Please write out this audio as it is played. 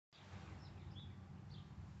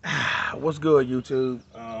What's good, YouTube?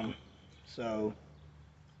 So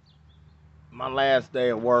my last day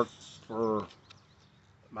of work for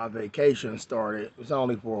my vacation started. It was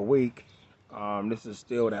only for a week. This is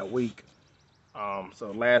still that week.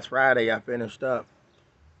 So last Friday I finished up.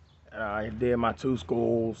 I did my 2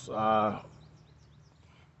 schools. So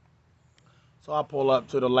I pull up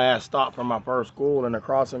to the last stop from my first school, and the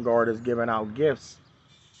crossing guard is giving out gifts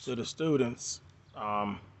to the students.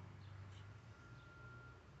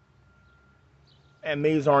 And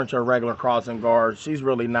these aren't your regular crossing guards. She's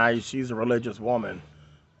really nice. She's a religious woman.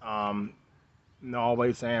 Um,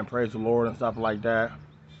 Always saying praise the Lord and stuff like that.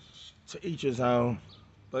 To each his own.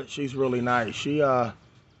 But she's really nice.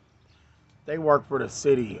 They work for the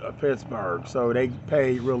city of Pittsburgh, so they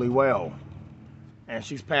pay really well. And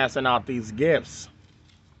she's passing out these gifts.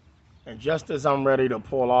 And just as I'm ready to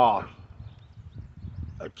pull off,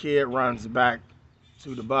 a kid runs back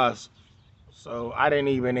to the bus. So I didn't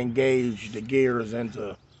even engage the gears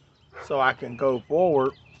into so I can go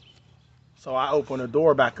forward. So I open the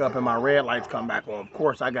door back up and my red lights come back on. Of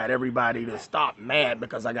course, I got everybody to stop mad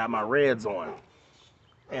because I got my reds on.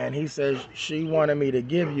 And he says, she wanted me to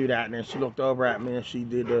give you that. And then she looked over at me and she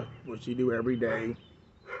did what she do every day.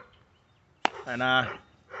 And I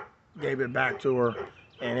gave it back to her.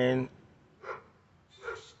 And then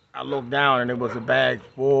I looked down and it was a bag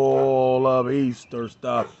full of Easter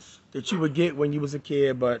stuff that you would get when you was a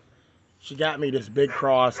kid. But she got me this big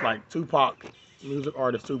cross, like Tupac, music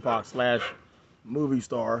artist Tupac / movie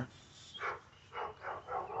star.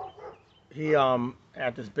 He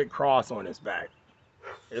had this big cross on his back.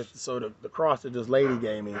 So the cross that this lady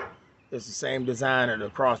gave me is the same design of the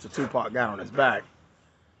cross that Tupac got on his back.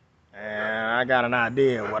 And I got an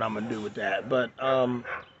idea of what I'm gonna do with that. But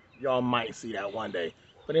y'all might see that one day.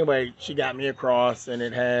 But anyway, she got me a cross and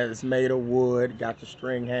it has made of wood, got the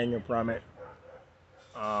string hanging from it.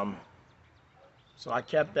 So I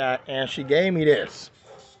kept that, and she gave me this.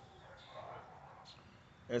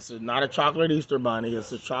 It's not a chocolate Easter bunny,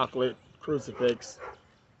 it's a chocolate crucifix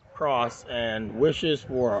cross, and wishes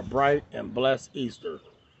for a bright and blessed Easter.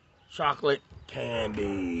 Chocolate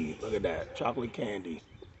candy. Look at that, chocolate candy.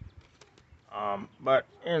 But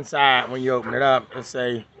inside, when you open it up, it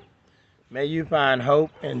say, may you find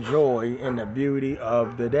hope and joy in the beauty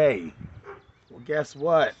of the day. Well, guess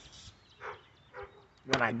what?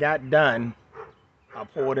 When I got done, I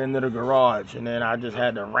pulled into the garage, and then I just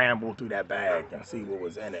had to ramble through that bag and see what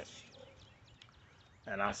was in it.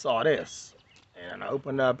 And I saw this, and I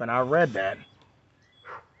opened up and I read that,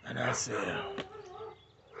 and I said,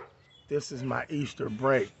 this is my Easter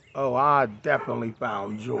break. Oh, I definitely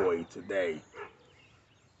found joy today.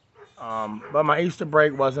 But my Easter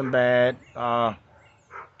break wasn't bad. Well,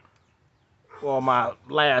 my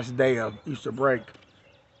last day of Easter break,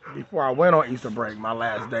 before I went on Easter break, my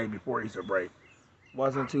last day before Easter break,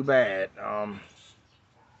 wasn't too bad.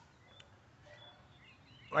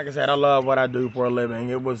 Like I said, I love what I do for a living.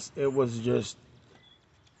 It was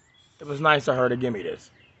nice of her to give me this.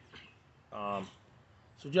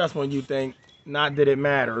 So just when you think, not that it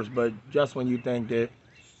matters, but just when you think that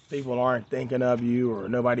people aren't thinking of you or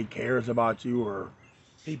nobody cares about you or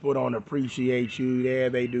people don't appreciate you, yeah,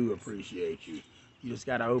 they do appreciate you. You just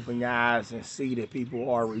got to open your eyes and see that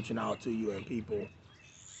people are reaching out to you and people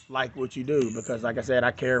like what you do. Because like I said,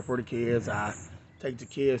 I care for the kids. I take the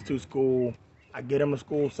kids to school. I get them to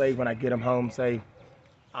school safe and I get them home safe.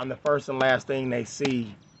 I'm the first and last thing they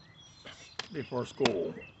see before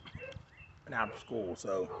school and after school.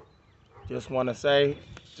 So just want to say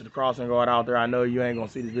to the crossing guard out there, I know you ain't going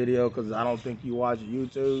to see this video because I don't think you watch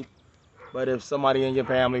YouTube. But if somebody in your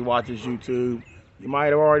family watches YouTube, you might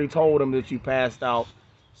have already told them that you passed out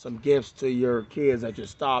some gifts to your kids at your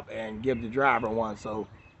stop and give the driver one. So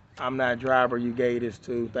I'm that driver you gave this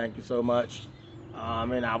to. Thank you so much.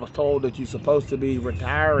 And I was told that you're supposed to be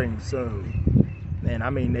retiring soon. And I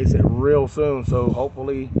mean, they said real soon. So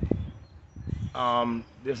hopefully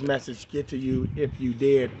this message get to you if you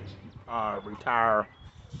did retire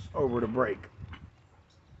over the break.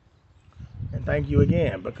 And thank you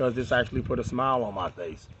again, because this actually put a smile on my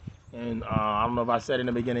face. And I don't know if I said in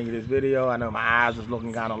the beginning of this video, I know my eyes was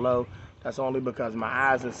looking kind of low. That's only because my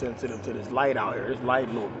eyes are sensitive to this light out here. This light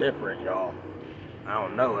a little different, y'all. I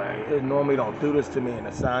don't know. It normally don't do this to me in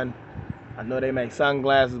the sun. I know they make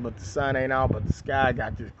sunglasses, but the sun ain't out. But the sky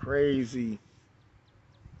got this crazy.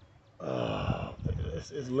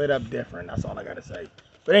 It's lit up different. That's all I got to say.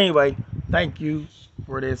 But anyway, thank you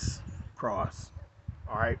for this cross.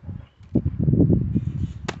 All right.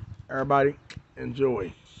 Everybody,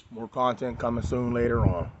 enjoy. More content coming soon later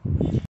on.